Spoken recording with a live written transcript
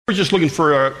We're just looking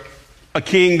for a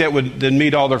king that would then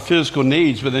meet all their physical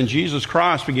needs, but then Jesus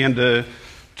Christ began to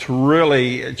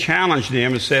really challenge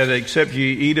them and said, except you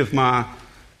eat of my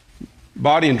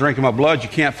body and drink of my blood, you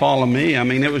can't follow me. I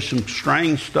mean, it was some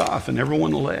strange stuff, and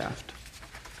everyone left.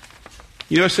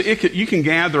 You know, so you can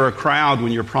gather a crowd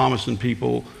when you're promising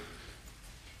people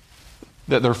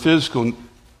that their physical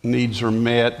needs are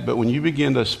met, but when you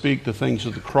begin to speak the things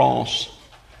of the cross,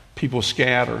 people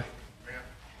scatter.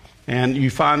 And you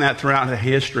find that throughout the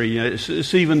history. You know,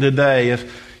 it's even today.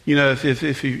 If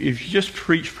you just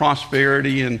preach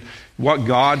prosperity and what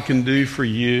God can do for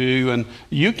you, and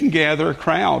you can gather a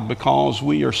crowd because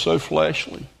we are so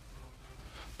fleshly.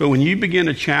 But when you begin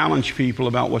to challenge people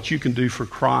about what you can do for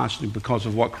Christ and because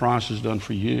of what Christ has done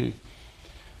for you,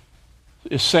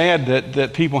 it's sad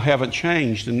that people haven't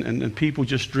changed and people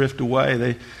just drift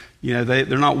away.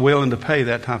 They're not willing to pay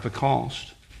that type of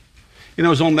cost. You know,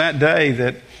 it was on that day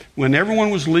that when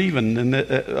everyone was leaving, and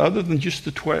other than just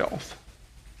the 12,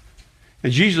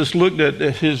 and Jesus looked at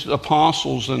his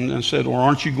apostles and said, well,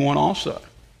 aren't you going also?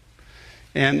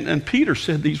 And Peter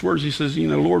said these words. He says,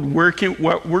 Lord,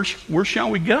 where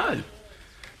shall we go?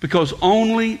 Because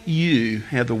only you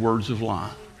have the words of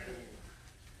life.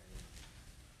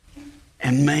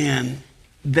 And man,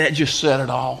 that just said it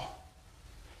all.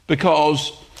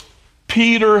 Because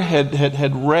Peter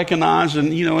had recognized,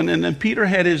 and Peter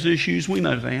had his issues, we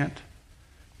know that.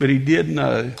 But he did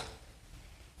know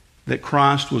that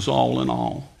Christ was all in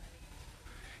all.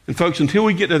 And folks, until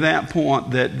we get to that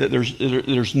point that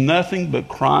there's nothing but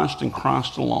Christ and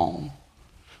Christ alone,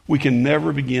 we can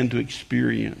never begin to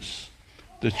experience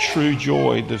the true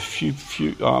joy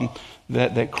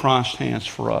that Christ has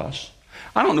for us.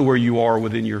 I don't know where you are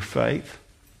within your faith,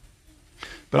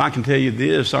 but I can tell you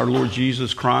this, our Lord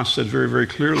Jesus Christ said very, very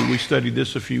clearly, we studied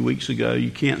this a few weeks ago,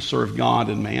 you can't serve God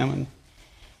and mammon.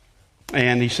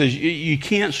 And he says, you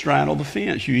can't straddle the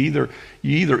fence. You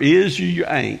either is or you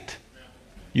ain't.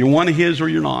 You're one of his or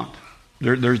you're not.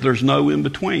 There's no in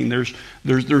between.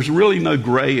 There's really no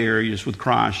gray areas with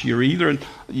Christ. You're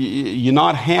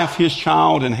not half his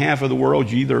child and half of the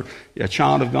world. You're either a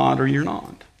child of God or you're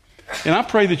not. And I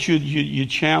pray that you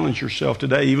challenge yourself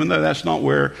today, even though that's not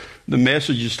where the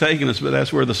message is taking us, but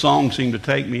that's where the songs seem to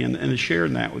take me, and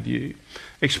sharing that with you.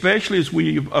 Especially as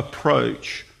we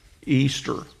approach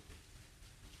Easter.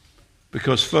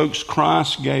 Because, folks,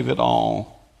 Christ gave it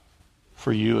all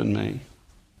for you and me.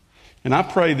 And I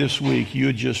pray this week you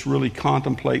would just really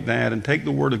contemplate that and take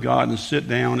the Word of God and sit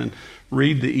down and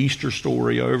read the Easter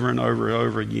story over and over and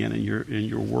over again in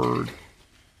your Word.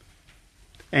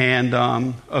 And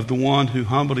of the one who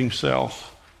humbled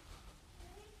himself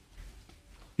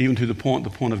even to the point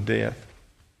of death.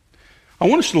 I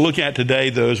want us to look at today,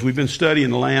 though, as we've been studying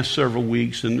the last several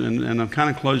weeks, and I'm kind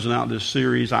of closing out this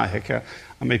series. I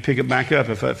may pick it back up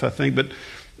if I think, but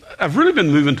I've really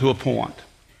been moving to a point.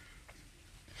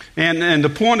 And the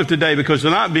point of today, because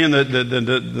tonight being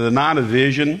the night of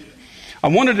vision, I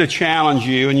wanted to challenge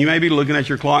you, and you may be looking at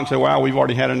your clock and say, wow, we've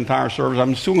already had an entire service.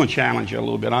 I'm still going to challenge you a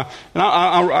little bit.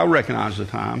 I recognize the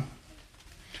time.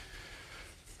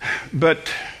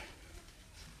 But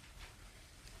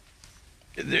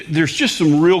there's just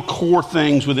some real core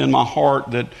things within my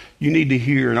heart that you need to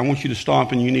hear, and I want you to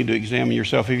stop and you need to examine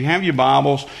yourself. If you have your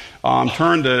Bibles,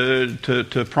 turn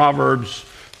to Proverbs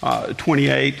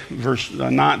 28, verse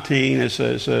 19. It's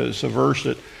a verse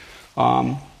that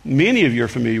many of you are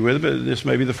familiar with, but this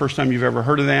may be the first time you've ever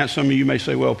heard of that. Some of you may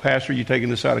say, well, Pastor, you're taking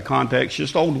this out of context.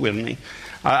 Just hold with me.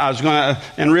 I was going to,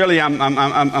 and really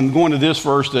I'm going to this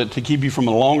verse to keep you from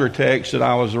a longer text that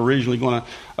I was originally going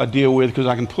to deal with, because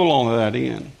I can pull all of that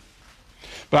in.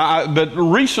 But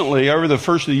recently, over the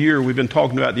first of the year, we've been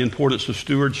talking about the importance of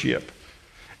stewardship.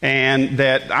 And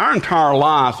that our entire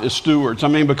life is stewards. I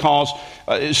mean, because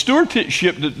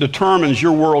stewardship determines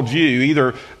your worldview.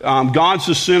 Either God's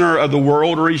the center of the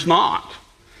world or he's not.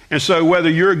 And so whether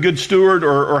you're a good steward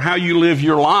or how you live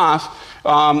your life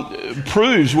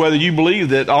proves whether you believe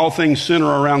that all things center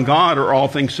around God or all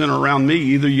things center around me.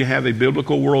 Either you have a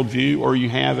biblical worldview or you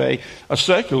have a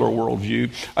secular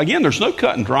worldview. Again, there's no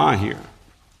cut and dry here.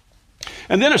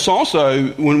 And then it's also,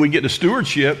 when we get to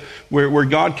stewardship, where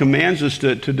God commands us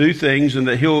to do things, and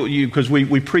that because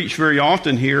we preach very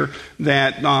often here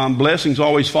that blessings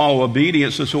always follow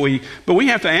obedience. And so but we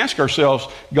have to ask ourselves,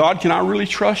 God, can I really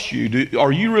trust you?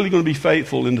 Are you really going to be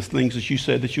faithful in the things that you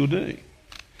said that you'll do?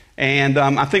 And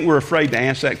I think we're afraid to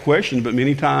ask that question, but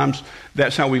many times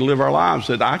that's how we live our lives,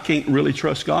 that I can't really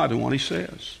trust God in what he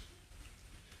says.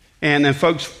 And then,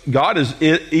 folks, God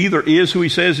either is who he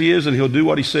says he is, and he'll do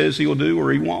what he says he'll do,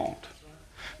 or he won't.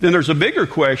 then there's a bigger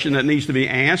question that needs to be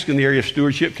asked in the area of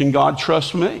stewardship. Can God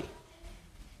trust me?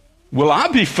 Will I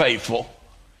be faithful?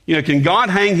 Can God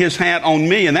hang his hat on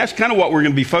me? And that's kind of what we're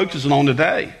going to be focusing on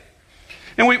today.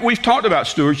 And we've talked about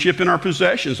stewardship in our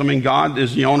possessions. God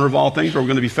is the owner of all things. Are we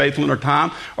going to be faithful in our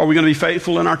time? Are we going to be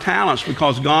faithful in our talents?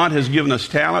 Because God has given us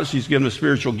talents. He's given us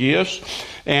spiritual gifts.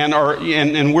 And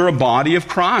we're a body of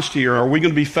Christ here. Are we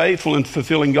going to be faithful in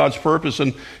fulfilling God's purpose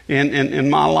in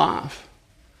my life?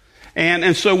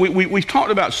 And so we've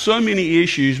talked about so many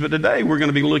issues, but today we're going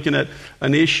to be looking at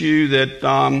an issue that,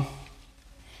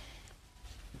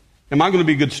 am I going to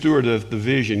be a good steward of the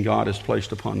vision God has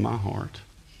placed upon my heart?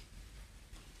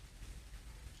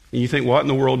 And you think, what in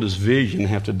the world does vision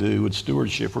have to do with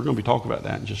stewardship? We're going to be talking about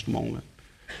that in just a moment.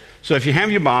 So if you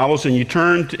have your Bibles and you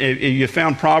you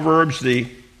found Proverbs, I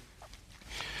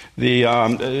might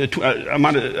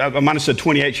have said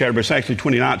 28th chapter, but it's actually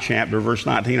 29th chapter, verse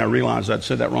 19. I realized I'd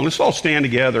said that wrong. Let's all stand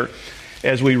together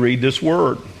as we read this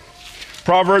word.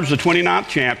 Proverbs, the 29th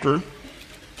chapter.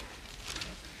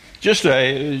 Just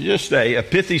a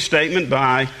pithy statement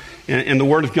in the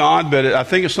Word of God, but I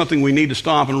think it's something we need to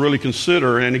stop and really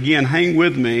consider. And again, hang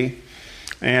with me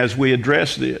as we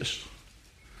address this.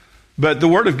 But the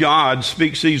Word of God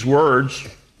speaks these words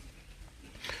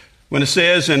when it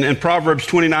says in Proverbs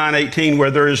 29:18,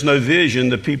 where there is no vision,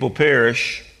 the people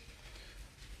perish,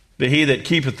 but he that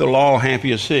keepeth the law,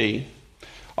 happy is he.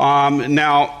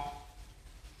 Now,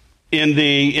 in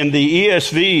the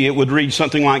ESV, it would read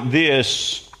something like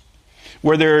this: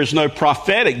 where there is no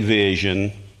prophetic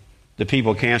vision, the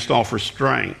people cast off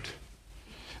restraint.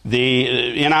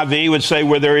 The NIV would say,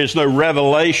 where there is no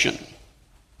revelation,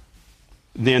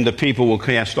 then the people will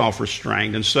cast off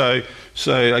restraint. And so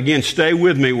again, stay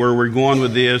with me where we're going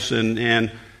with this, and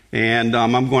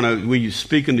I'm going to be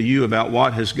speaking to you about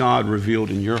what has God revealed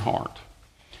in your heart.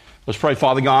 Let's pray.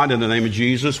 Father God, in the name of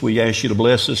Jesus, we ask you to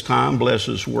bless this time, bless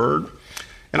this word.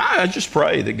 And I just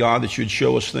pray that, God, that you'd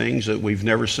show us things that we've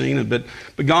never seen. But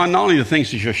God, not only the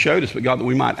things that you showed us, but God, that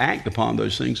we might act upon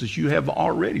those things that you have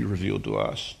already revealed to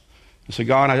us. And so,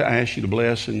 God, I ask you to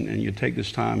bless and you take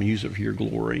this time and use it for your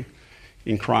glory.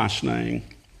 In Christ's name,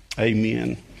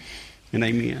 amen and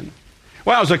amen.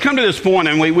 Well, as I come to this point,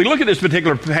 and we look at this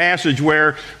particular passage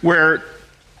where the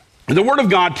Word of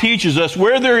God teaches us,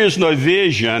 where there is no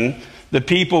vision, the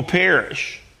people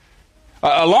perish.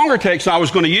 A longer text I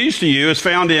was going to use to you is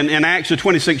found in Acts, the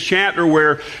 26th chapter,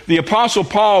 where the Apostle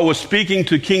Paul was speaking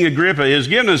to King Agrippa. He was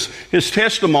giving us his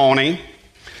testimony,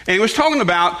 and he was talking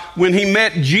about when he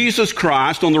met Jesus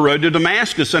Christ on the road to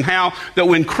Damascus, and how that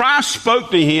when Christ spoke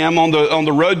to him on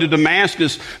the road to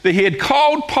Damascus, that he had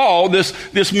called Paul,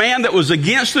 this man that was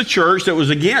against the church, that was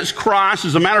against Christ.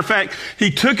 As a matter of fact, he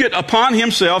took it upon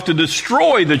himself to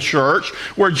destroy the church,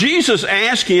 where Jesus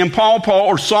asked him, Paul,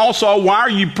 or Saul, why are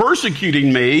you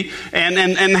persecuting me?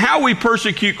 And how we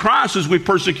persecute Christ is we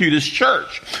persecute his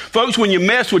church. Folks, when you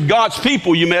mess with God's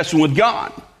people, you're messing with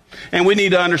God. And we need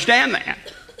to understand that.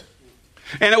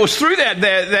 And it was through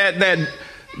that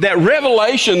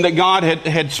revelation that God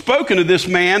had spoken to this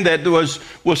man that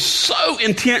was so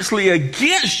intensely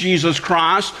against Jesus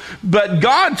Christ. But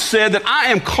God said that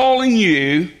I am calling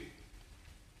you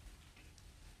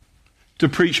to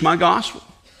preach my gospel.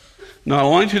 Not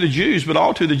only to the Jews, but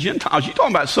all to the Gentiles. You're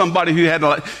talking about somebody who had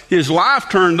his life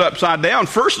turned upside down.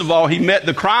 First of all, he met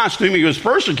the Christ whom he was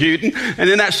persecuting. And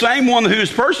then that same one who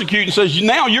was persecuting says,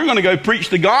 now you're going to go preach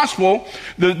the gospel,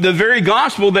 the very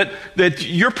gospel that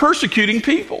you're persecuting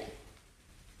people.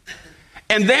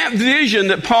 And that vision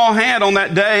that Paul had on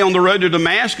that day on the road to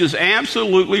Damascus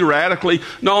absolutely radically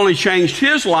not only changed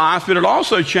his life, but it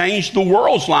also changed the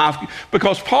world's life,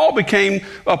 because Paul became,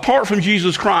 apart from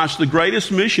Jesus Christ, the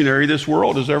greatest missionary this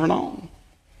world has ever known.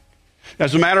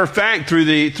 As a matter of fact, through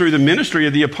the ministry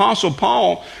of the Apostle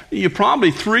Paul,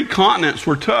 probably 3 continents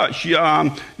were touched.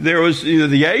 There was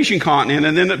the Asian continent,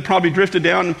 and then it probably drifted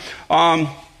down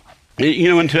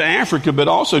into Africa, but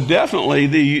also definitely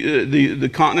the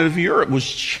continent of Europe was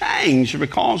changed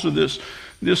because of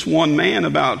this one man,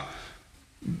 about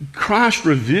Christ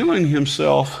revealing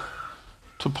himself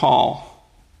to Paul.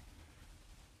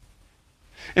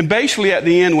 And basically at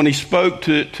the end, when he spoke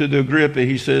to the Agrippa,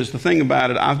 he says, the thing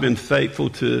about it, I've been faithful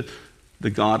to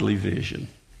the godly vision.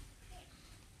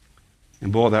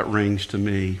 And boy, that rings to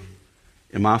me.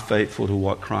 Am I faithful to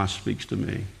what Christ speaks to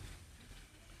me?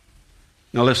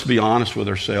 Now, let's be honest with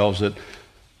ourselves that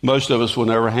most of us will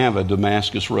never have a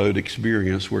Damascus Road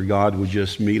experience where God would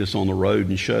just meet us on the road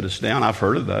and shut us down. I've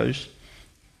heard of those.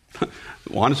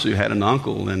 Wanasu had an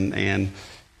uncle, and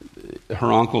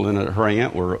her uncle and her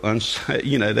aunt were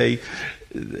they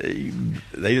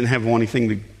didn't have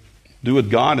anything do with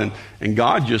God. And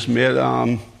God just met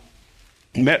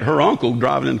her uncle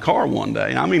driving in the car one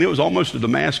day. I mean, it was almost a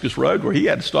Damascus road where he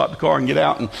had to stop the car and get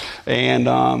out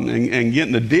and get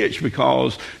in the ditch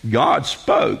because God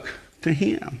spoke to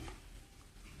him.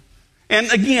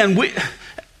 And again,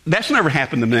 that's never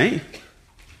happened to me.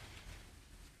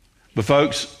 But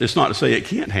folks, it's not to say it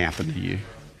can't happen to you.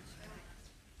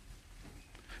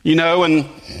 You know, and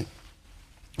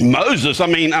Moses,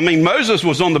 Moses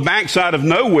was on the backside of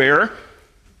nowhere.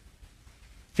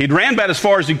 He'd ran about as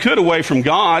far as he could away from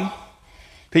God.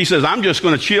 He says, I'm just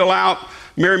going to chill out,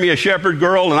 marry me a shepherd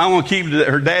girl, and I want to keep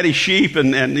her daddy's sheep,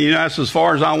 and that's as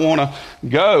far as I want to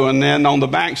go. And then on the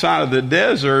backside of the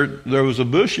desert, there was a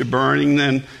bush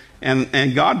burning,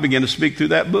 and God began to speak through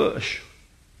that bush.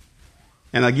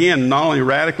 And again, not only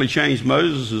radically changed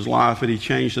Moses' life, but he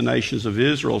changed the nations of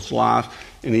Israel's life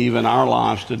and even our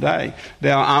lives today.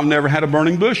 Now, I've never had a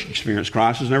burning bush experience.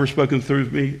 Christ has never spoken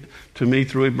to me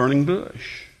through a burning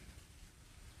bush.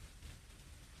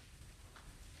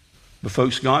 But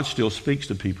folks, God still speaks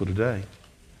to people today.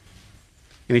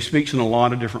 And he speaks in a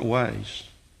lot of different ways.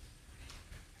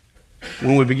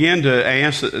 When we begin to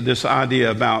ask this idea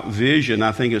about vision,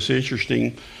 I think it's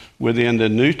interesting within the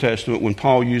New Testament when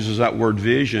Paul uses that word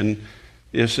vision.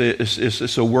 It's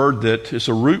a word it's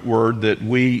a root word that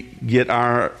we get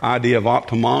our idea of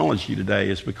ophthalmology today.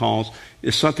 It's because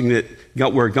it's something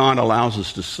where God allows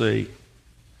us to see.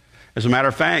 As a matter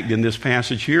of fact, in this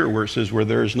passage here where it says where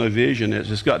there is no vision,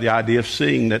 it's got the idea of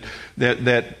seeing that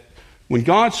when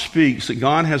God speaks, that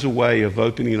God has a way of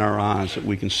opening our eyes that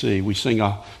we can see.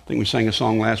 I think we sang a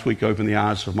song last week, Open the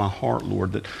Eyes of My Heart,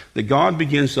 Lord, that God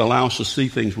begins to allow us to see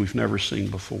things we've never seen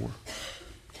before.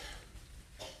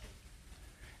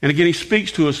 And again, he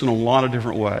speaks to us in a lot of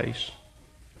different ways.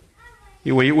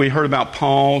 We heard about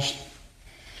Paul's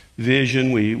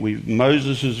vision,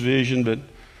 Moses' vision,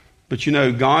 but you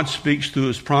know, God speaks to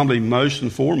us probably most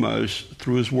and foremost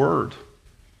through his word.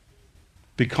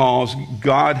 Because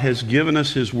God has given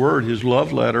us his word, his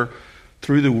love letter,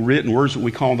 through the written words that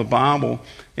we call the Bible.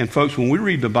 And folks, when we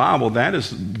read the Bible, that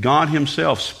is God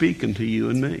himself speaking to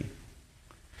you and me.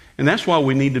 And that's why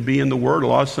we need to be in the Word. A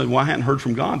lot of us say, well, I hadn't heard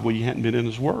from God. Well, you hadn't been in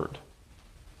his Word.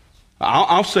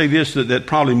 I'll say this, that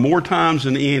probably more times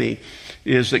than any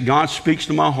is that God speaks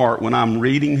to my heart when I'm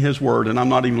reading his Word and I'm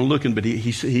not even looking, but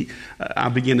I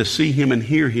begin to see him and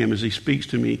hear him as he speaks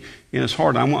to me in his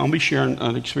heart. I'll be sharing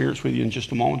an experience with you in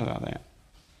just a moment about that.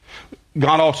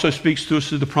 God also speaks to us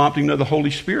through the prompting of the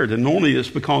Holy Spirit. And normally it's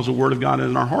because the Word of God is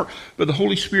in our heart. But the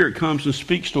Holy Spirit comes and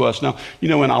speaks to us. Now, you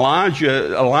know, when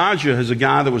Elijah is a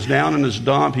guy that was down in his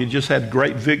dump. He just had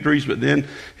great victories, but then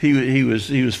he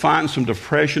was fighting some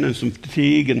depression and some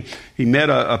fatigue. And he met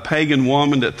a pagan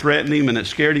woman that threatened him and it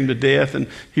scared him to death. And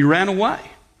he ran away.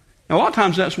 Now, a lot of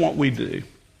times that's what we do.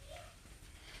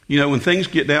 You know, when things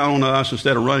get down on us,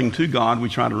 instead of running to God, we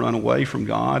try to run away from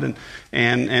God. And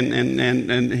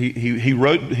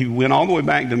he went all the way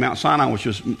back to Mount Sinai, which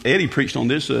was, Eddie preached on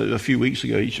this a few weeks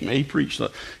ago.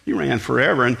 He ran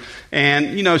forever.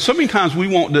 And you know, so many times we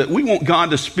want God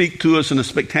to speak to us in a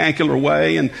spectacular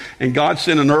way. And God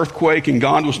sent an earthquake, and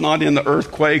God was not in the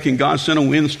earthquake. And God sent a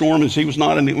windstorm, and he was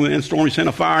not in the windstorm. He sent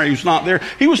a fire, he was not there.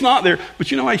 He was not there.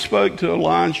 But you know, he spoke to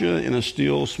Elijah in a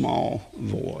still, small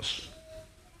voice.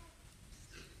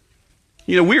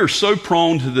 You know, we are so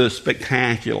prone to the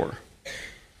spectacular.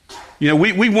 You know,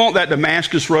 we want that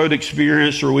Damascus Road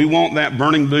experience or we want that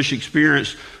burning bush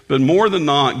experience, but more than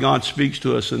not, God speaks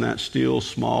to us in that still,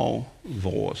 small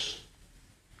voice.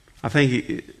 I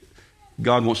think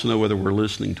God wants to know whether we're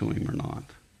listening to him or not.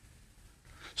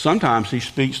 Sometimes he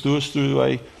speaks to us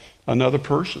through another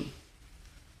person.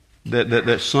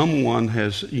 That someone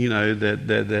has, you know,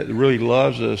 that really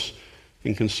loves us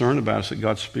and concerned about us, that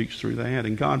God speaks through that,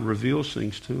 and God reveals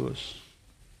things to us.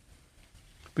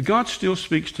 But God still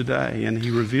speaks today, and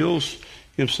he reveals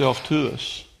himself to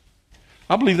us.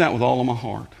 I believe that with all of my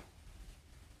heart.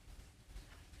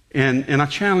 And I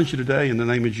challenge you today in the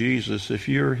name of Jesus, if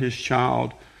you're his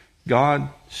child, God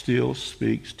still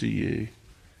speaks to you,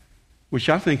 which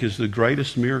I think is the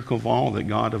greatest miracle of all, that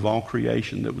God of all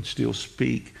creation that would still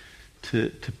speak to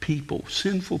people,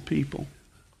 sinful people.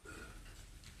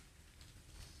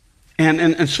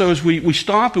 And so as we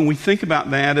stop and we think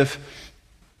about that,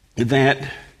 that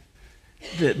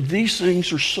these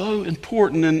things are so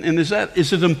important, and is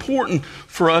it important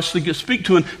for us to speak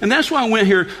to him? And that's why I went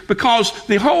here, because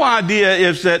the whole idea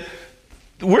is that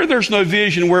where there's no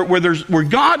vision, where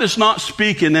God is not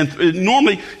speaking, and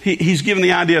normally he's given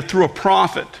the idea through a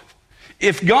prophet.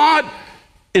 If God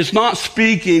is not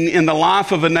speaking in the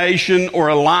life of a nation or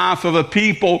a life of a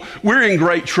people, we're in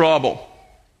great trouble.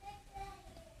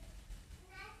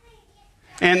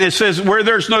 And it says where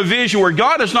there's no vision, where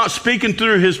God is not speaking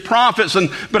through his prophets.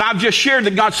 But I've just shared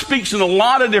that God speaks in a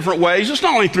lot of different ways. It's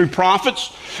not only through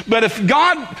prophets. But if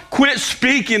God quits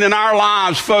speaking in our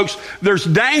lives, folks, there's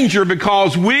danger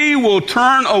because we will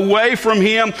turn away from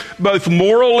him both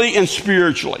morally and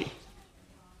spiritually.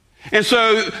 And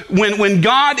so when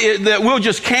God, that we'll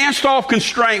just cast off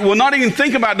constraint, we'll not even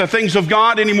think about the things of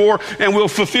God anymore, and we'll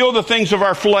fulfill the things of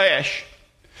our flesh.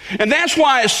 And that's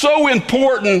why it's so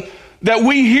important that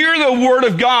we hear the Word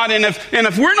of God, and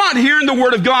if we're not hearing the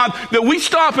Word of God, that we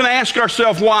stop and ask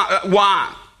ourselves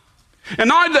why. And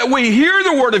not that we hear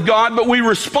the Word of God, but we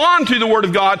respond to the Word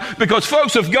of God, because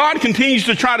folks, if God continues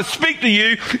to try to speak to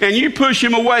you and you push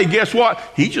him away, guess what?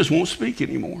 He just won't speak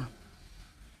anymore.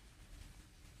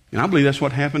 And I believe that's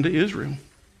what happened to Israel.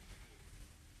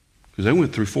 Because they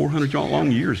went through 400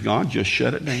 long years, God just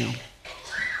shut it down.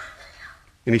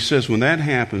 And he says, when that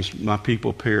happens, my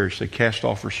people perish. They cast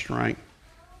off restraint.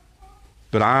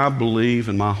 But I believe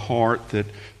in my heart that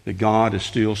God is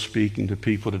still speaking to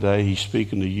people today. He's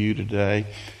speaking to you today.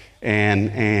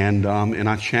 And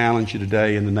I challenge you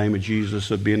today in the name of Jesus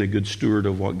of being a good steward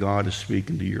of what God is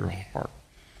speaking to your heart.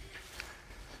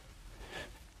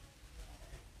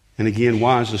 And again,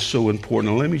 why is this so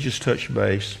important? Now, let me just touch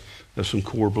base of some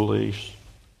core beliefs.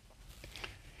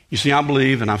 You see, I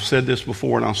believe, and I've said this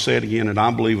before and I'll say it again, and I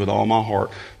believe with all my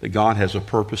heart that God has a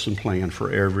purpose and plan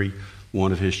for every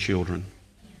one of his children.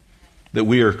 That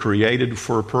we are created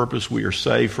for a purpose, we are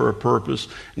saved for a purpose,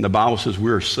 and the Bible says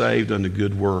we are saved unto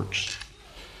good works.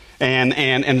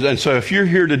 And so if you're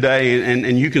here today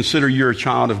and you consider you're a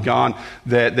child of God,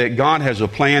 that God has a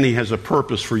plan, he has a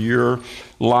purpose for your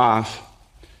life.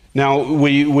 Now,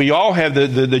 we all have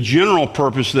the general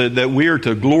purpose that we are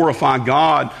to glorify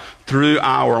God through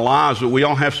our lives, but we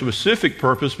all have specific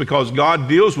purpose because God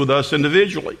deals with us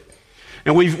individually.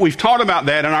 And we've taught about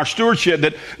that in our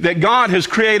stewardship, that God has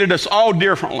created us all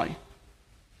differently.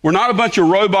 We're not a bunch of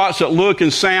robots that look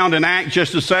and sound and act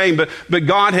just the same, but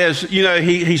God has,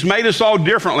 he's made us all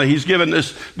differently. He's given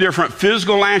us different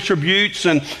physical attributes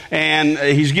and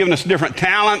he's given us different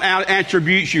talent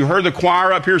attributes. You heard the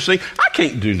choir up here sing. I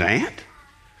can't do that.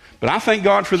 But I thank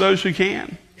God for those who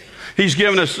can. He's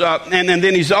given us, and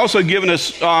then he's also given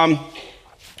us,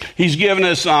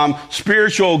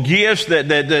 spiritual gifts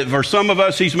that for some of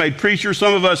us he's made preachers,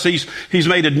 some of us he's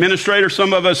made administrators,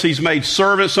 some of us he's made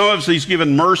servants, some of us he's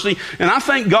given mercy. And I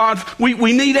thank God we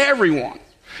need everyone.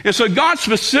 And so God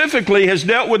specifically has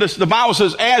dealt with us, the Bible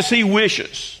says, as he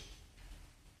wishes.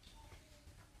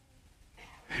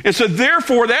 And so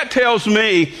therefore that tells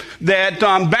me that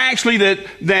actually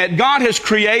that God has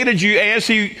created you as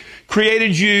he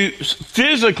created you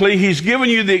physically. He's given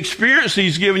you the experience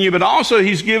he's given you, but also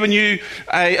he's given you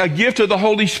a gift of the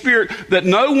Holy Spirit that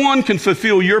no one can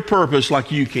fulfill your purpose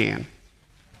like you can.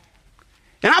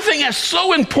 And I think that's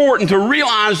so important to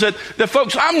realize that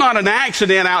folks, I'm not an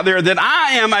accident out there, that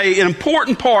I am an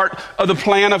important part of the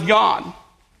plan of God.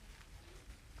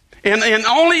 And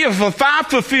only if I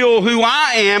fulfill who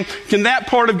I am can that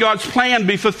part of God's plan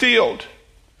be fulfilled.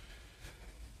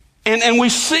 And we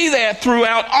see that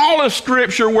throughout all of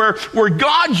Scripture where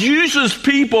God uses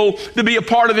people to be a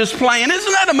part of his plan.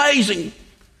 Isn't that amazing?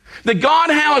 That God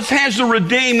has to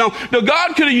redeem. No,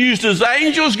 God could have used his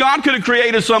angels. God could have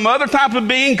created some other type of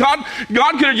being. God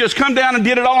could have just come down and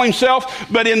did it all himself.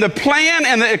 But in the plan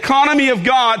and the economy of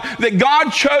God, that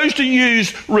God chose to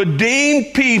use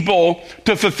redeemed people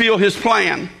to fulfill his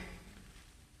plan.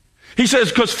 He says,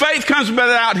 because faith comes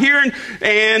about hearing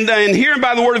and hearing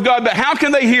by the word of God. But how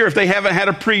can they hear if they haven't had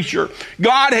a preacher?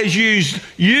 God has used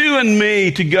you and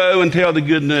me to go and tell the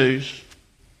good news.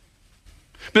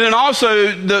 But then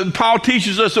also, Paul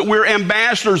teaches us that we're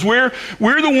ambassadors. We're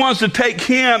the ones that take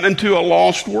him into a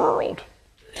lost world.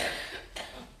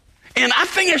 And I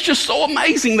think it's just so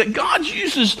amazing that God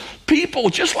uses people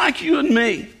just like you and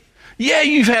me. Yeah,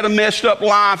 you've had a messed up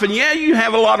life, and yeah, you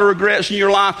have a lot of regrets in your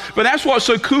life, but that's what's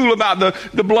so cool about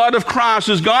the blood of Christ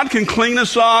is God can clean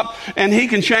us up, and he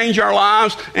can change our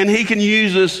lives, and he can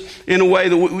use us in a way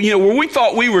that, where we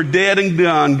thought we were dead and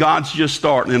done, God's just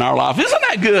starting in our life. Isn't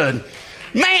that good?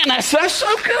 Man, that's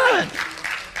so good.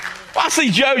 Well, I see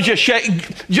Joe just shake.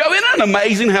 Joe, isn't it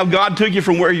amazing how God took you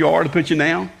from where you are to put you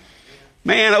now?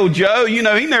 Man, old Joe, he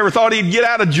never thought he'd get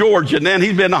out of Georgia, and then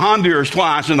he's been to Honduras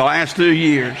twice in the last 2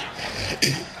 years.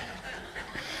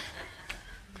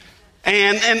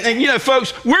 And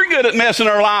folks, we're good at messing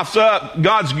our lives up.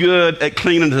 God's good at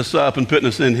cleaning us up and putting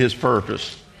us in his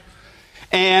purpose.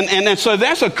 And so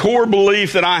that's a core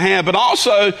belief that I have, but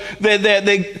also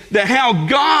that how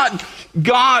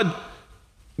God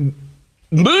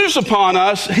moves upon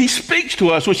us, he speaks to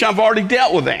us, which I've already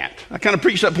dealt with that. I kind of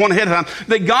preached that point ahead of time.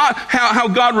 That God, how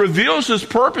God reveals his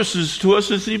purposes to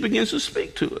us as he begins to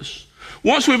speak to us.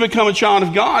 Once we become a child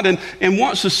of God, and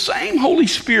once the same Holy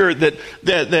Spirit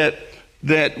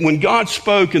that when God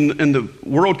spoke and the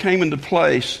world came into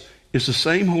place, is the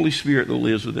same Holy Spirit that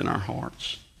lives within our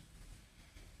hearts.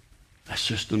 That's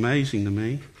just amazing to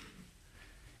me.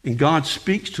 And God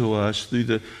speaks to us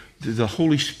through the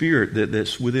Holy Spirit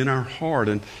that's within our heart.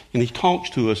 And he talks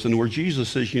to us. And where Jesus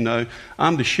says,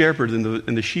 I'm the shepherd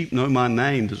and the sheep know my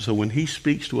name. So when he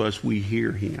speaks to us, we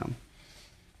hear him.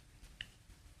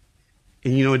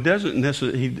 And it doesn't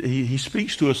necessarily, he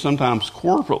speaks to us sometimes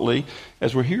corporately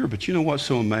as we're here. But you know what's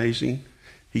so amazing?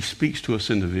 He speaks to us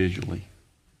individually.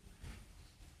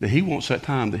 That he wants that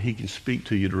time that he can speak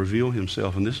to you to reveal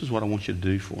himself. And this is what I want you to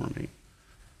do for me.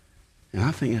 And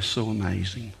I think that's so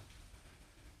amazing.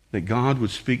 That God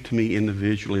would speak to me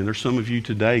individually. And there's some of you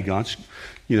today,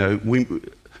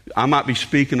 I might be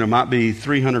speaking, there might be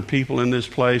 300 people in this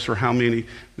place or how many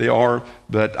they are.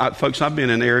 But folks, I've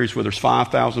been in areas where there's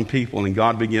 5,000 people and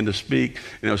God began to speak.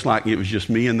 And it was like it was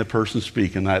just me and the person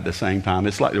speaking at the same time.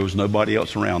 It's like there was nobody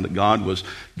else around, that God was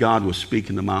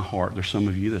speaking to my heart. There's some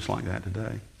of you that's like that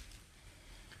today.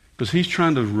 Because he's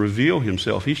trying to reveal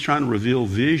himself. He's trying to reveal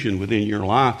vision within your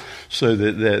life so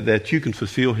that you can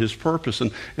fulfill his purpose.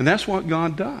 And that's what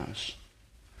God does.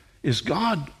 Is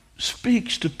God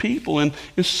speaks to people in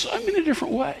so many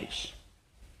different ways.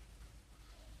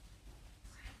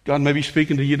 God may be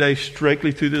speaking to you today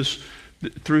directly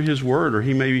through his word, or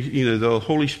he may be, the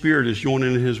Holy Spirit is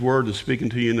joining in his word and speaking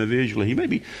to you individually.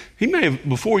 He may have,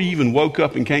 before you even woke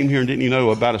up and came here and didn't know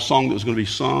about a song that was going to be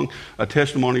sung, a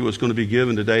testimony was going to be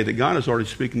given today, that God is already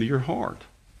speaking to your heart.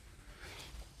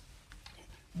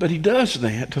 But he does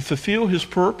that to fulfill his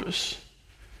purpose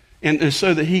and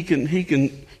so that he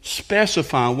can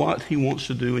specify what he wants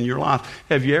to do in your life.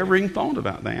 Have you ever even thought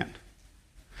about that?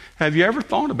 Have you ever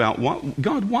thought about,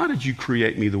 God, why did you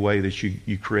create me the way that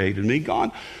you created me?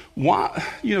 God, why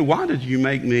did you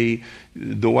make me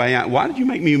why did you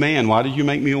make me a man? Why did you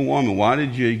make me a woman? Why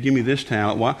did you give me this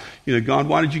talent? God,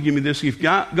 why did you give me this gift?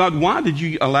 God, why did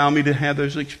you allow me to have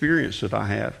those experiences that I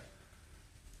have?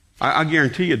 I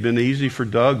guarantee it'd been easy for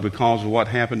Doug because of what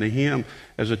happened to him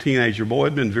as a teenager boy.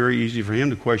 It'd been very easy for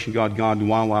him to question God,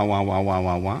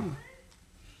 why?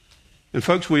 And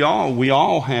folks, we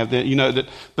all have that. That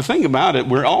the thing about it,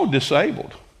 we're all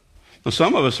disabled. Now,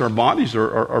 some of us, our bodies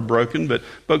are broken, but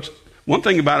folks, one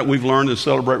thing about it we've learned to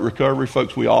celebrate recovery,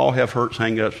 folks, we all have hurts,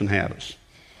 hang-ups, and habits.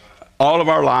 All of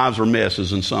our lives are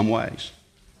messes in some ways.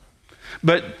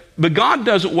 But God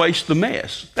doesn't waste the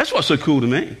mess. That's what's so cool to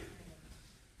me.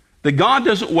 That God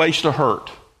doesn't waste a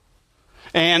hurt.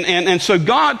 And so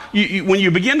God, when you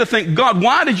begin to think, God,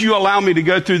 why did you allow me to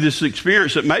go through this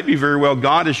experience? It may be very well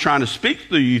God is trying to speak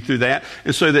to you through that,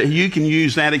 and so that you can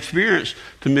use that experience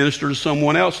to minister to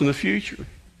someone else in the future.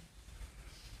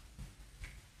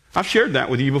 I've shared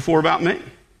that with you before about me.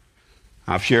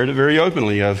 I've shared it very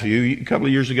openly. A couple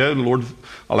of years ago, the Lord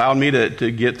allowed me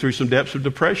to get through some depths of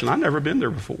depression. I'd never been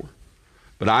there before.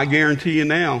 But I guarantee you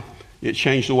now, it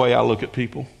changed the way I look at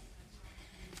people.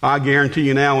 I guarantee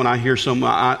you now when I hear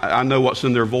I know what's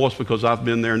in their voice because I've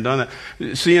been there and done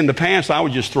that. See, in the past, I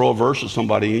would just throw a verse at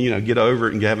somebody and, get over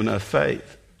it and have enough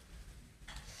faith.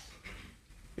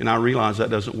 And I realize that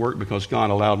doesn't work because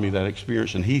God allowed me that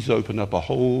experience, and he's opened up a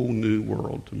whole new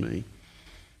world to me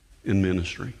in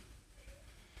ministry.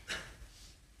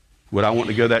 Would I want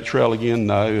to go that trail again?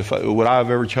 No. Would I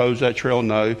have ever chose that trail?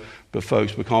 No. But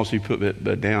folks, because he put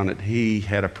it down, that he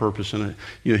had a purpose in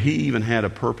it. He even had a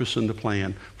purpose in the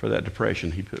plan for that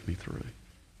depression he put me through.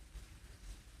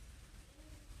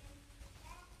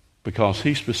 Because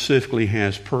he specifically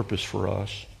has purpose for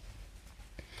us.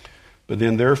 But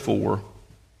then therefore,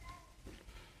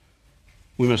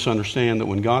 we must understand that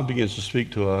when God begins to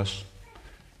speak to us,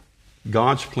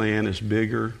 God's plan is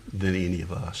bigger than any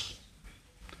of us.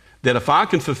 That if I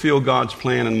can fulfill God's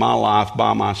plan in my life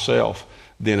by myself,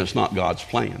 then it's not God's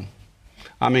plan.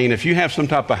 I mean, if you have some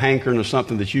type of hankering or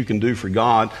something that you can do for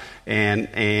God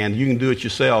and you can do it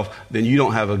yourself, then you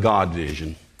don't have a God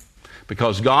vision.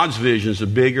 Because God's visions are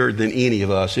bigger than any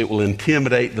of us. It will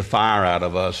intimidate the fire out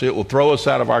of us. It will throw us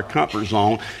out of our comfort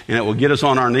zone, and it will get us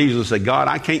on our knees and say, God,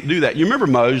 I can't do that. You remember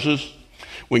Moses?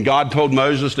 When God told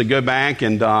Moses to go back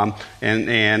and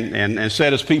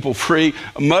set his people free,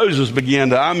 Moses began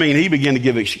to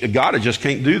give, God, I just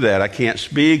can't do that. I can't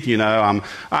speak, he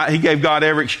gave God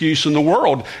every excuse in the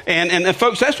world. And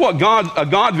folks, that's what a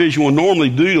God vision will normally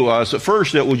do to us. At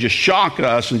first, it will just shock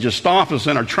us and just stop us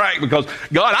in our track because,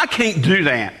 God, I can't do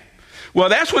that. Well,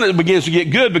 that's when it begins to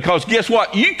get good, because guess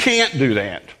what? You can't do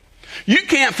that. You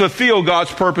can't fulfill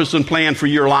God's purpose and plan for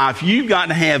your life. You've got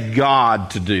to have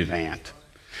God to do that.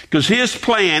 Because His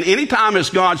plan, anytime it's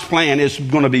God's plan, it's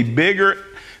going to be bigger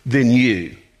than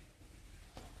you.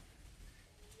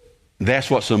 That's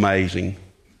what's amazing.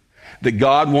 That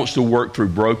God wants to work through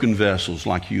broken vessels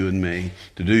like you and me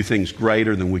to do things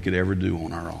greater than we could ever do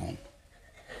on our own.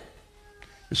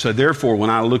 So therefore, when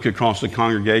I look across the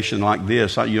congregation like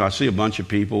this, I see a bunch of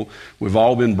people. We've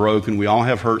all been broken. We all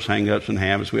have hurts, hang-ups, and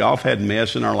habits. We all have had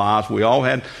mess in our lives. We all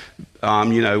had,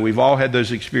 we've all had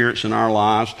those experiences in our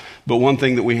lives. But one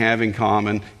thing that we have in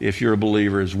common, if you're a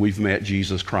believer, is we've met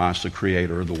Jesus Christ, the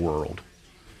creator of the world.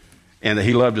 And that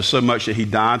He loved us so much that He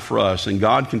died for us. And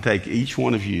God can take each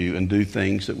one of you and do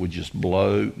things that would just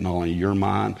blow not only your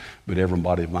mind, but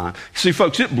everybody's mind. See,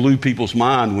 folks, it blew people's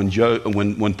mind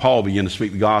when Paul began to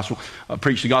speak the gospel,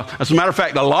 preach the gospel. As a matter of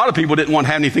fact, a lot of people didn't want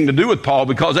to have anything to do with Paul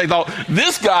because they thought,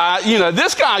 this guy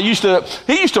used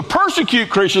to persecute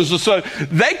Christians, and so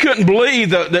they couldn't believe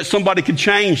that somebody could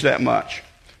change that much.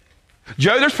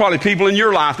 Joe, there's probably people in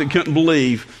your life that couldn't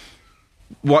believe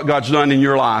what God's done in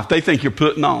your life. They think you're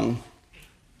putting on.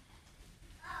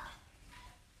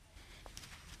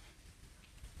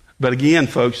 But again,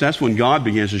 folks, that's when God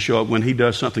begins to show up, when He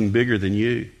does something bigger than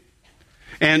you.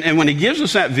 And when He gives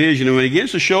us that vision, and when He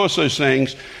begins to show us those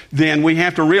things, then we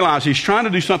have to realize He's trying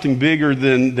to do something bigger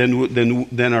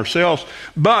than ourselves,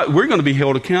 but we're going to be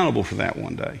held accountable for that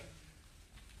one day.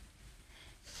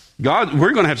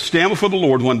 We're going to have to stand before the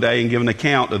Lord one day and give an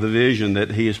account of the vision that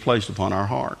He has placed upon our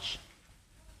hearts.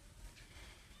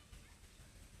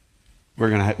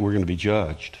 We're going to be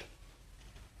judged.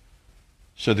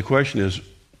 So the question is,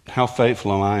 how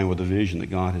faithful am I with the vision that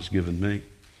God has given me?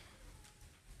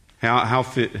 How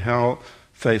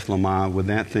faithful am I with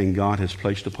that thing God has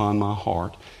placed upon my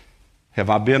heart? Have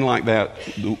I been like that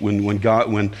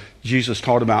when Jesus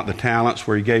taught about the talents,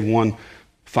 where He gave one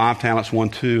 5 talents, 1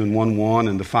 2, and 1 1,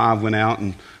 and the 5 went out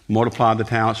and multiplied the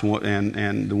talents,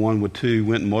 and the one with 2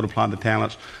 went and multiplied the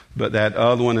talents, but that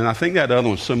other one, and I think that other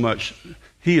one so much,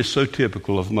 he is so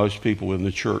typical of most people in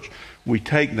the church. We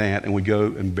take that and we go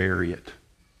and bury it.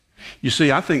 You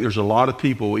see, I think there's a lot of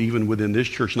people even within this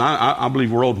church, and I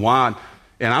believe worldwide,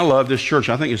 and I love this church.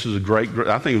 I think this is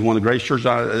I think it's one of the greatest churches.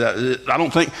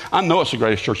 I know it's the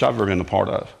greatest church I've ever been a part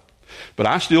of. But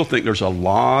I still think there's a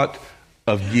lot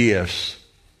of gifts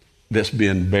that's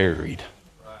been buried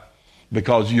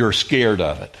because you're scared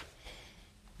of it.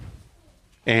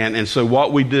 And so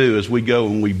what we do is we go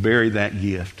and we bury that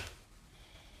gift.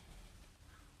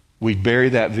 We bury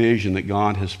that vision that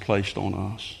God has placed on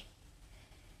us.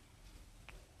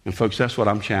 And folks, that's what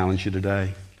I'm challenging you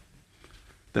today.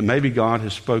 That maybe God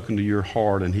has spoken to your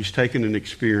heart and He's taken an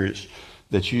experience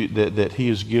that He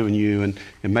has given you, and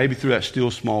maybe through that still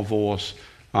small voice.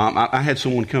 I had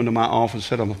someone come to my office,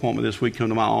 set up an appointment this week, come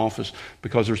to my office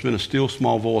because there's been a still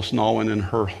small voice gnawing in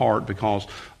her heart, because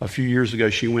a few years ago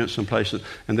she went someplace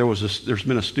and there's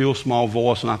been a still small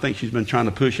voice, and I think she's been trying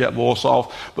to push that voice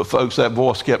off. But folks, that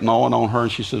voice kept gnawing on her,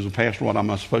 and she says, "Well, Pastor, what am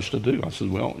I supposed to do?" I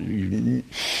said, "Well, you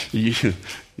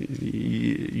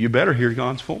better hear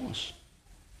God's voice."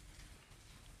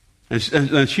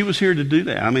 And she was here to do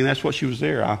that. I mean, that's what she was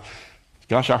there. I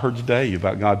heard today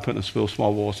about God putting a still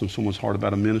small voice in someone's heart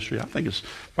about a ministry. I think it's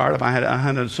fired up. I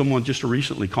had someone just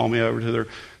recently call me over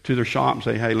to their shop and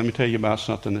say, "Hey, let me tell you about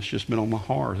something that's just been on my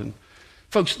heart." And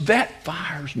folks, that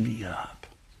fires me up.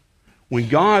 When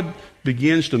God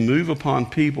begins to move upon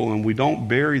people and we don't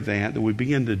bury that we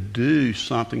begin to do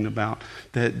something about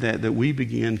that we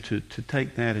begin to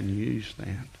take that and use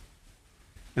that.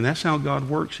 And that's how God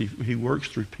works. He works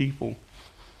through people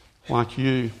like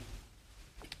you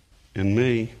and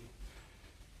me.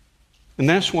 And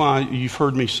that's why you've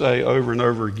heard me say over and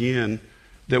over again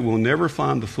that we'll never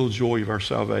find the full joy of our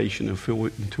salvation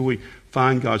until we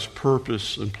find God's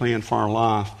purpose and plan for our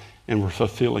life and we're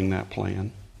fulfilling that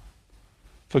plan.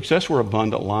 Folks, that's where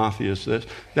abundant life is.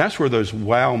 That's where those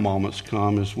wow moments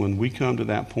come, is when we come to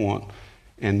that point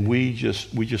and we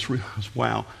just realize,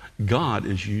 wow, God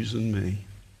is using me.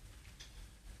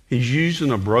 He's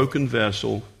using a broken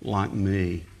vessel like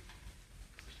me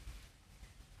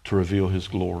to reveal His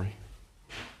glory.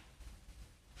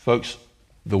 Folks,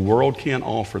 the world can't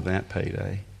offer that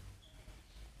payday.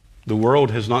 The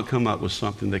world has not come up with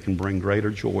something that can bring greater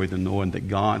joy than knowing that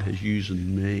God has used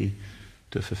me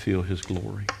to fulfill His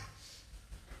glory.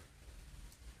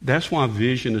 That's why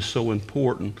vision is so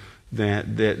important.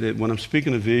 That when I'm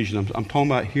speaking of vision, I'm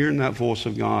talking about hearing that voice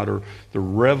of God, or the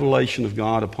revelation of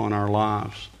God upon our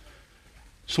lives.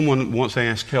 Someone once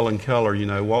asked Helen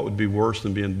Keller, what would be worse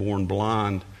than being born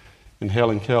blind? and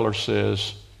Helen Keller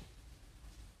says,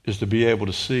 is to be able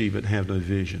to see but have no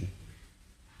vision.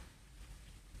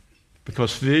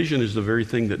 Because vision is the very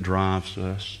thing that drives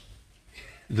us.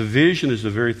 The vision is the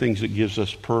very things that gives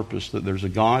us purpose, that there's a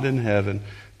God in heaven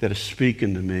that is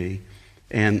speaking to me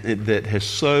and that has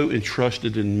so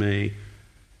entrusted in me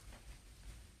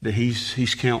that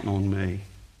he's counting on me.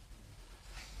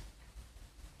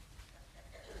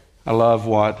 I love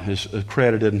what is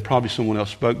accredited, and probably someone else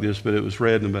spoke this, but it was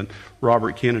read, but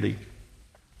Robert Kennedy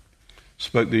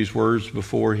spoke these words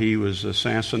before he was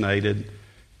assassinated.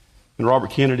 And Robert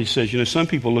Kennedy says, some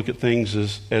people look at things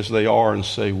as they are and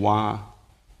say, why?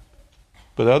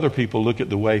 But other people look at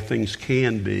the way things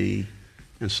can be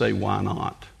and say, why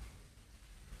not?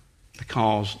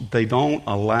 Because they don't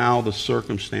allow the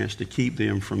circumstance to keep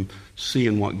them from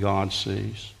seeing what God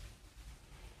sees.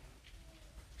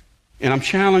 And I'm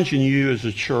challenging you as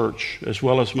a church, as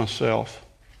well as myself,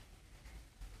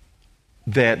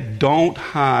 that don't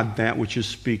hide that which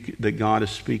is that God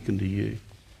is speaking to you.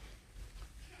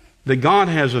 That God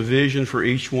has a vision for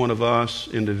each one of us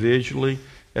individually,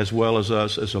 as well as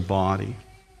us as a body.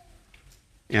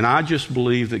 And I just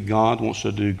believe that God wants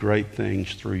to do great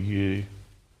things through you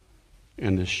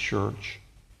in this church.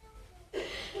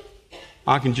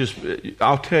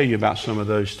 I'll tell you about some of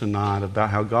those tonight,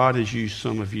 about how God has used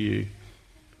some of you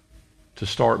to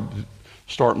start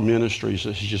ministries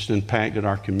that has just impacted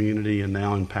our community and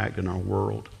now impacted our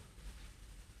world.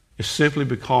 It's simply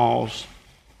because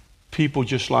people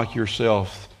just like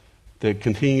yourself that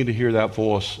continue to hear that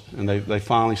voice, and they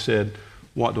finally said,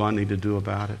 what do I need to do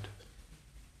about it?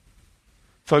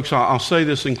 Folks, I'll say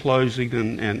this in closing,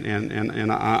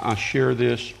 and I share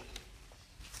this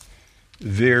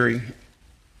very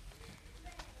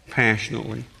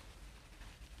passionately.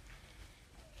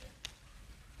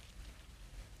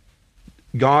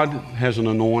 God has an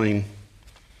anointing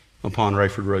upon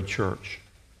Rayford Road Church.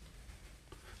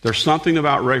 There's something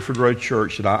about Rayford Road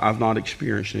Church that I've not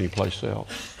experienced anyplace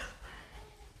else.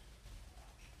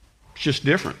 It's just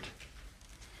different.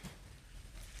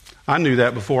 I knew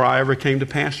that before I ever came to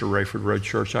pastor Rayford Road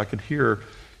Church. I could hear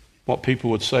what people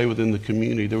would say within the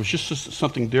community. There was just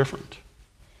something different.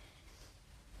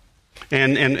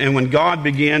 And when God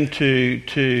began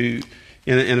to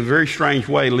in a very strange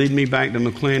way, lead me back to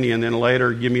McClenny and then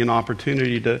later give me an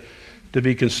opportunity to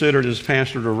be considered as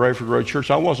pastor of Rayford Road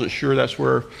Church, I wasn't sure that's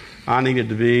where I needed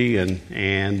to be.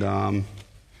 And a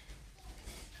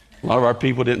lot of our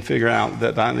people didn't figure out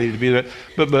that I needed to be there.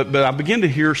 But I began to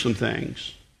hear some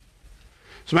things.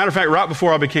 As a matter of fact, right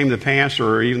before I became the pastor,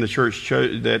 or even the church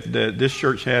that this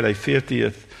church had a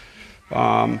 50th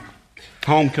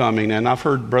homecoming, and I've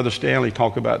heard Brother Stanley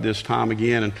talk about this time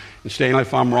again, and Stanley,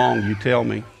 if I'm wrong, you tell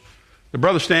me. But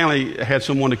Brother Stanley had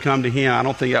someone to come to him. I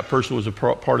don't think that person was a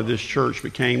part of this church,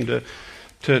 but came to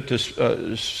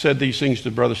said these things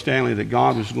to Brother Stanley, that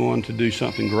God was going to do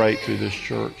something great through this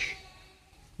church,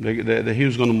 that he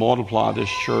was going to multiply this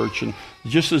church, and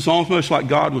just as almost like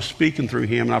God was speaking through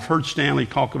him. And I've heard Stanley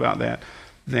talk about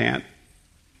that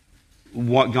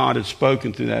what God had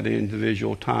spoken through that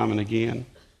individual time and again.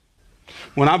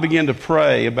 When I began to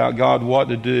pray about God, what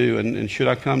to do, and should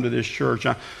I come to this church,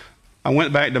 I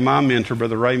went back to my mentor,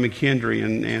 Brother Ray McKendry,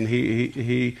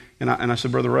 and I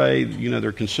said, Brother Ray,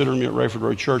 they're considering me at Rayford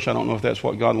Road Church. I don't know if that's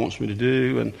what God wants me to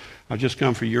do, and I've just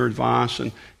come for your advice.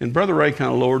 And Brother Ray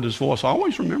kind of lowered his voice. I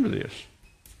always remember this.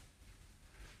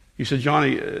 He said,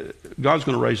 Johnny, God's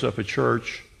going to raise up a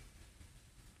church,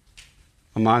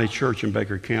 a mighty church in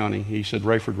Baker County. He said,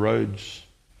 Rayford Road's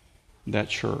that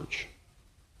church.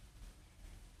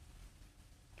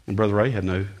 And Brother Ray had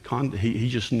no he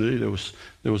just knew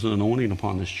there was an anointing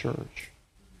upon this church.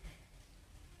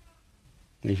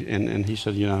 And he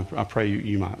said, I pray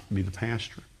you might be the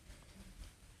pastor.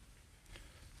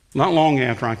 Not long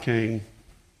after I came,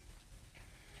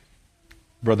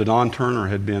 Brother Don Turner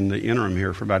had been the interim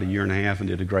here for about 1.5 years and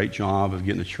did a great job of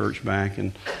getting the church back,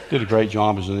 and did a great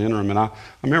job as an interim. And I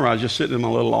remember I was just sitting in my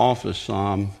little office.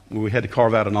 We had to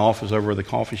carve out an office over where the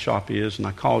coffee shop is, and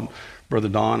I called Brother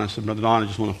Don. I said, Brother Don, I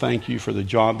just want to thank you for the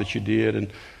job that you did.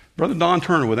 And Brother Don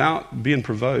Turner, without being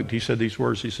provoked, he said these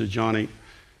words. He said, Johnny,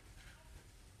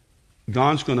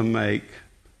 God's going to make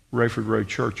Rayford Road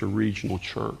Church a regional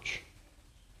church.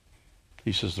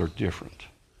 He says they're different.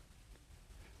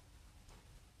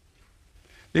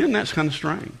 Isn't that kind of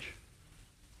strange?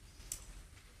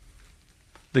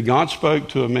 That God spoke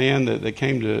to a man that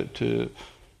came to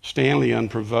Stanley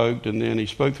unprovoked, and then he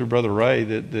spoke through Brother Ray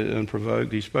that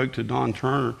unprovoked. He spoke to Don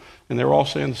Turner, and they were all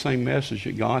saying the same message,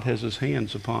 that God has his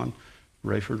hands upon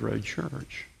Rayford Road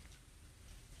Church.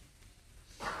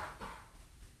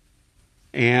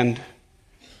 And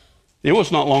It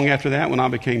was not long after that when I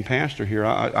became pastor here.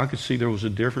 I could see there was a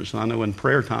difference. And I know in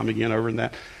prayer time again over in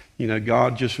that,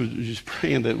 God just was just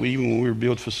praying that even when we were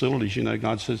building facilities,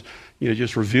 God says,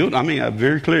 just revealed. I mean,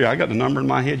 very clearly, I got the number in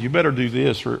my head. You better do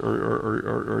this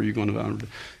or you're going to. And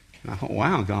I thought,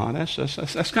 wow, God,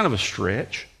 that's kind of a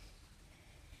stretch.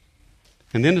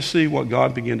 And then to see what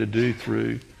God began to do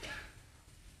through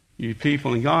you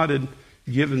people. And God had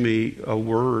given me a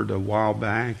word a while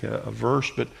back, a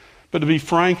verse, but to be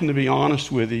frank and to be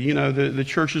honest with you, the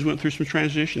churches went through some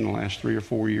transition in the last 3 or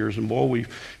 4 years, and boy,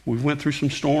 we went through some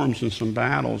storms and some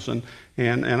battles, and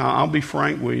I'll be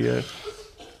frank with you,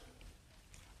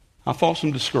 I felt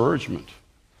some discouragement.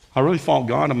 I really thought,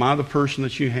 God, am I the person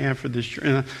that you have for this church?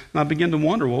 And I began to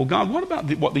wonder, well, God, what about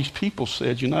what these people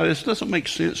said? This doesn't make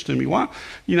sense to me. Why,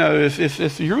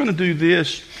 if you're going to do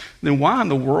this, then why in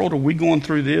the world are we going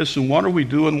through this, and what are we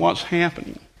doing? What's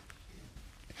happening?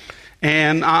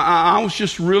 And I was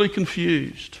just really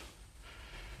confused.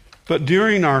 But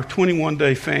during our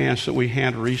 21-day fast that we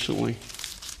had recently,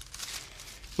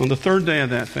 on the third day of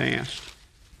that fast,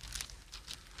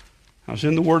 I was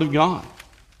in the Word of God.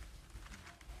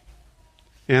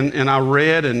 And I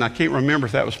read, and I can't remember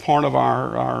if that was part of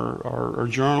our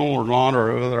journal or not,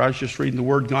 or whether I was just reading the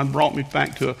Word. God brought me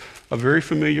back to a very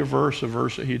familiar verse, a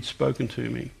verse that He had spoken to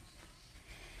me.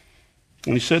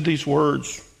 When He said these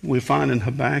words, we find in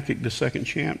Habakkuk, the 2nd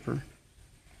chapter,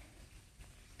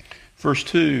 verse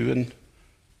 2, and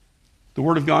the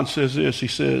Word of God says this. He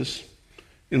says,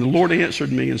 "And the Lord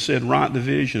answered me and said, Write the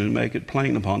vision and make it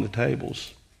plain upon the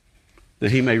tables,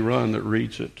 that he may run that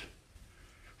reads it.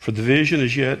 For the vision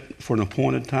is yet for an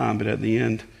appointed time, but at the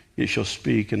end it shall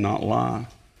speak and not lie.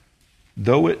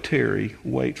 Though it tarry,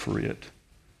 wait for it,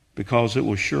 because it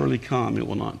will surely come, it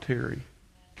will not tarry."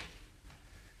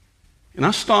 And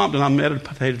I stopped and I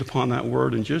meditated upon that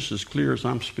word, and just as clear as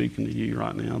I'm speaking to you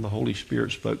right now, the Holy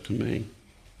Spirit spoke to me.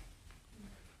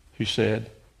 He said,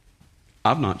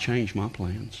 "I've not changed my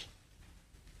plans."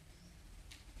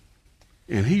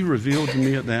 And He revealed to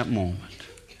me at that moment,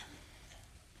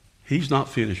 He's not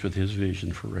finished with His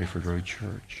vision for Rayford Road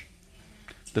Church.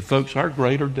 That, folks, our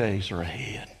greater days are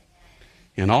ahead.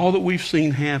 And all that we've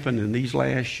seen happen in these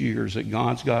last years, that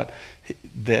God's got,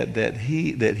 that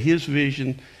His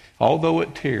vision, although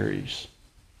it tarries,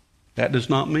 that does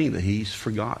not mean that He's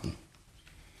forgotten.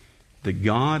 That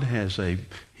God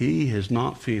He has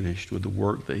not finished with the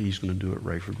work that He's going to do at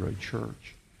Rayford Road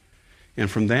Church.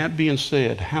 And from that being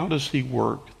said, how does He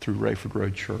work through Rayford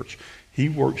Road Church? He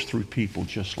works through people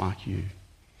just like you.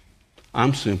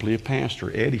 I'm simply a pastor.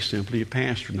 Eddie's simply a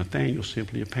pastor. Nathaniel's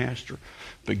simply a pastor.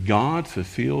 But God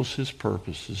fulfills His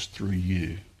purposes through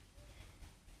you.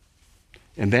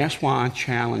 And that's why I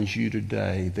challenge you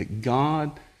today that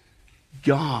God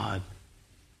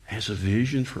has a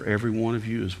vision for every one of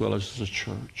you as well as the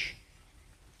church.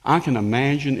 I can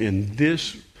imagine in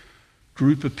this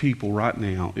group of people right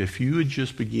now, if you would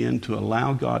just begin to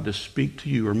allow God to speak to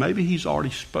you, or maybe He's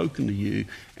already spoken to you,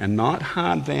 and not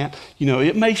hide that.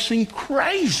 It may seem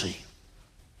crazy.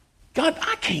 God,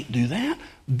 I can't do that.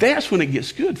 That's when it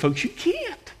gets good, folks. You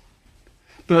can't.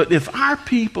 But if our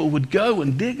people would go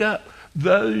and dig up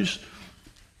those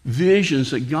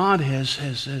visions that God has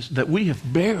that we have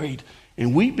buried,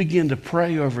 and we begin to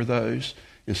pray over those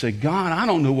and say, God, I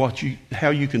don't know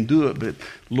how you can do it, but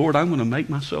Lord, I'm going to make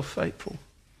myself faithful.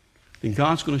 Then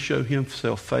God's going to show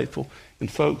Himself faithful. And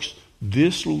folks,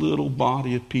 this little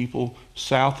body of people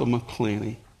south of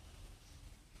McClenny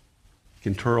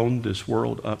can turn this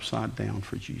world upside down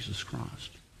for Jesus Christ.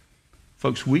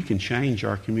 Folks, we can change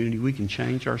our community. We can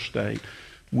change our state.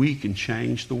 We can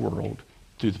change the world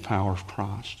through the power of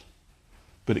Christ.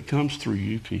 But it comes through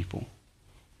you people.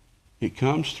 It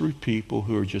comes through people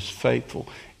who are just faithful.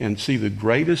 And see, the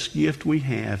greatest gift we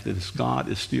have is God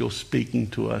is still speaking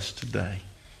to us today.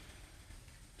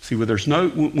 See,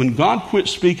 when God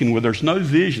quits speaking, where there's no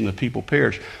vision, the people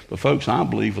perish. But folks, I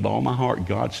believe with all my heart,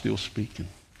 God's still speaking.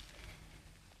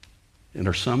 And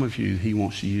there's some of you He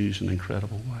wants to use in an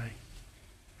incredible way.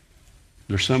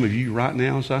 There's some of you right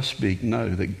now as I speak know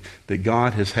that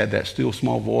God has had that still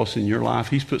small voice in your life.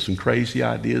 He's put some crazy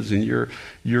ideas in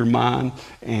your mind,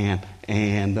 and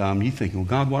you think, well,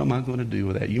 God, what am I going to do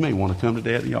with that? You may want to come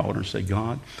today at the altar and say,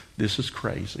 God, this is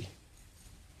crazy,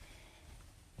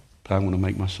 but I'm going to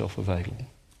make myself available.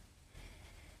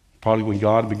 Probably when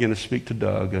God began to speak to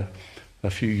Doug a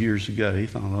few years ago, he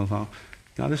thought,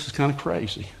 God, this is kind of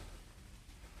crazy.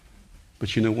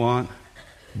 But you know what?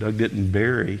 Doug didn't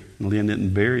bury, and Lynn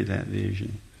didn't bury that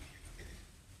vision.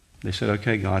 They said,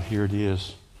 okay, God, here it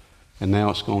is. And now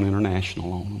it's gone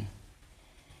international on them.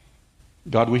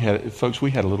 God, we had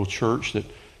a little church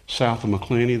south of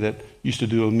McClenny that used to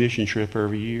do a mission trip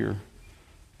every year.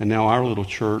 And now our little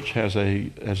church has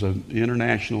a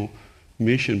international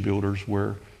mission builders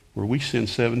where we send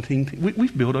 17.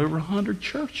 We've built over 100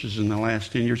 churches in the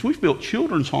last 10 years. We've built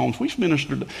children's homes. We've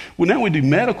ministered. Well, now we do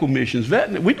medical missions.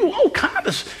 We do all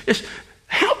kinds of.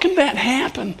 How can that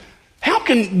happen? How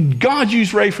can God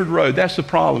use Rayford Road? That's the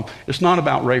problem. It's not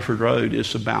about Rayford Road.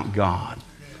 It's about God.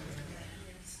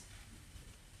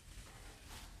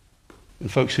 And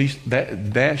folks, I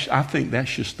think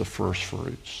that's just the first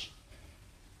fruits.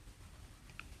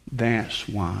 That's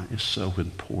why it's so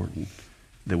important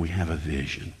that we have a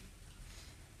vision,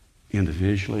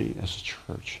 individually as a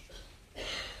church.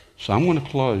 So I'm going to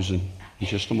close in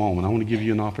just a moment. I want to give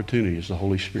you an opportunity as the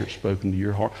Holy Spirit's spoken to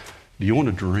your heart. Do you want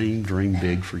to dream? Dream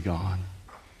big for God.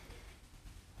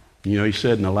 You know, he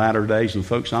said in the latter days, and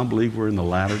folks, I believe we're in the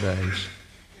latter days,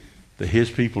 that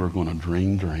his people are going to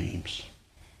dream dreams.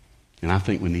 And I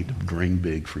think we need to dream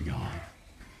big for God.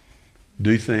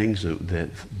 Do things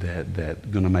that are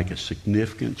going to make a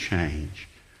significant change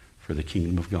for the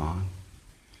kingdom of God.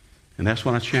 And that's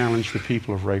what I challenge the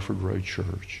people of Rayford Road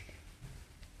Church.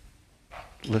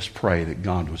 Let's pray that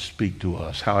God would speak to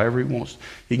us however he wants.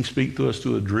 He can speak to us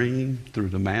through a dream, through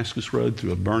Damascus Road,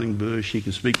 through a burning bush. He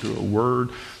can speak through a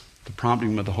word, the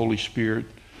prompting of the Holy Spirit.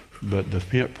 But the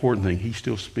important thing, he's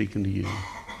still speaking to you.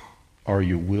 Are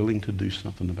you willing to do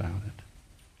something about it?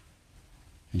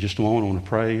 In just a moment, I want to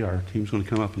pray. Our team's going to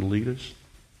come up and lead us.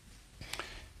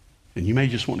 And you may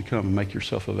just want to come and make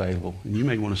yourself available. And you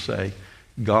may want to say,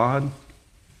 God,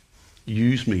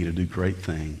 use me to do great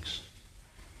things.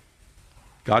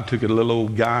 God took a little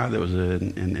old guy that was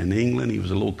in England. He was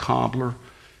a little cobbler.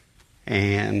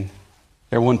 And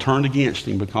everyone turned against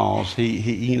him because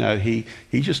he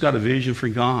just got a vision for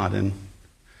God.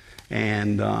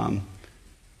 And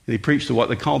he preached what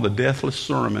they call the deathless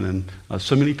sermon. And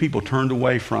so many people turned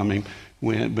away from him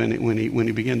when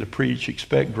he began to preach,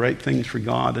 expect great things for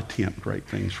God, attempt great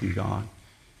things from God.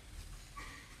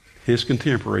 His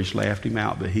contemporaries laughed him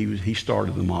out, but he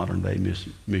started the modern day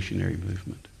missionary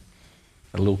movement.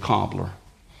 A little cobbler.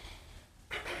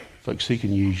 Folks, he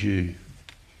can use you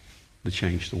to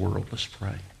change the world. Let's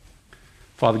pray.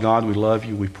 Father God, we love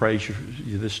you. We praise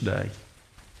you this day.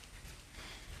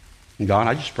 And God,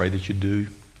 I just pray that you do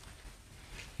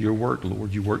your work,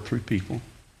 Lord. You work through people.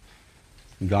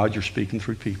 And God, you're speaking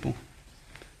through people.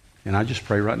 And I just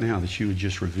pray right now that you would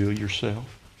just reveal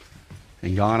yourself.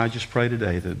 And God, I just pray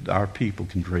today that our people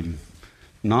can dream.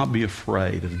 Not be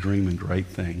afraid of dreaming great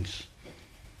things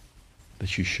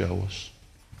that you show us.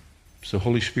 So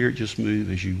Holy Spirit, just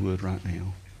move as you would right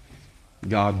now.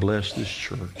 God bless this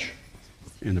church.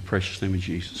 In the precious name of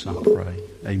Jesus, I pray.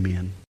 Amen.